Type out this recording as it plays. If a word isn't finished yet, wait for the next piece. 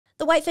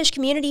The Whitefish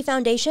Community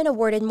Foundation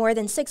awarded more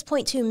than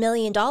 $6.2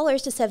 million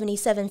to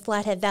 77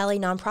 Flathead Valley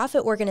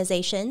nonprofit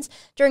organizations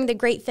during the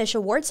Great Fish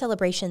Award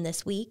celebration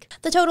this week.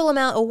 The total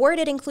amount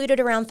awarded included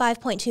around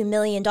 $5.2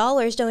 million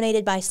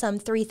donated by some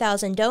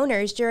 3,000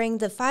 donors during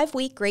the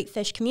 5-week Great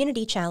Fish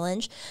Community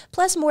Challenge,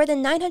 plus more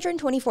than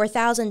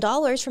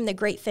 $924,000 from the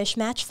Great Fish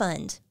Match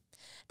Fund.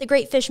 The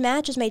Great Fish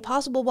Match is made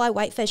possible by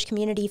Whitefish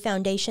Community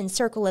Foundation's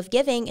Circle of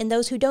Giving and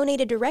those who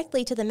donated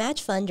directly to the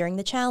match fund during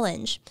the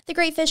challenge. The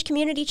Great Fish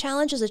Community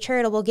Challenge is a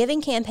charitable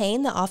giving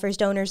campaign that offers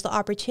donors the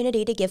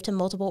opportunity to give to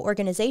multiple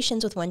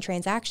organizations with one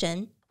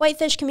transaction.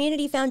 Whitefish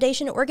Community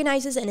Foundation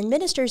organizes and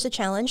administers the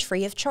challenge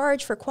free of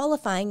charge for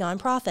qualifying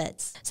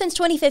nonprofits. Since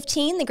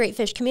 2015, the Great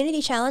Fish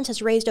Community Challenge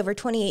has raised over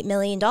 $28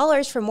 million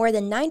for more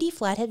than 90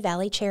 Flathead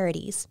Valley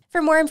charities.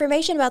 For more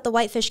information about the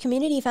Whitefish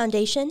Community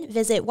Foundation,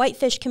 visit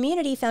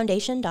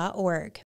whitefishcommunityfoundation.org.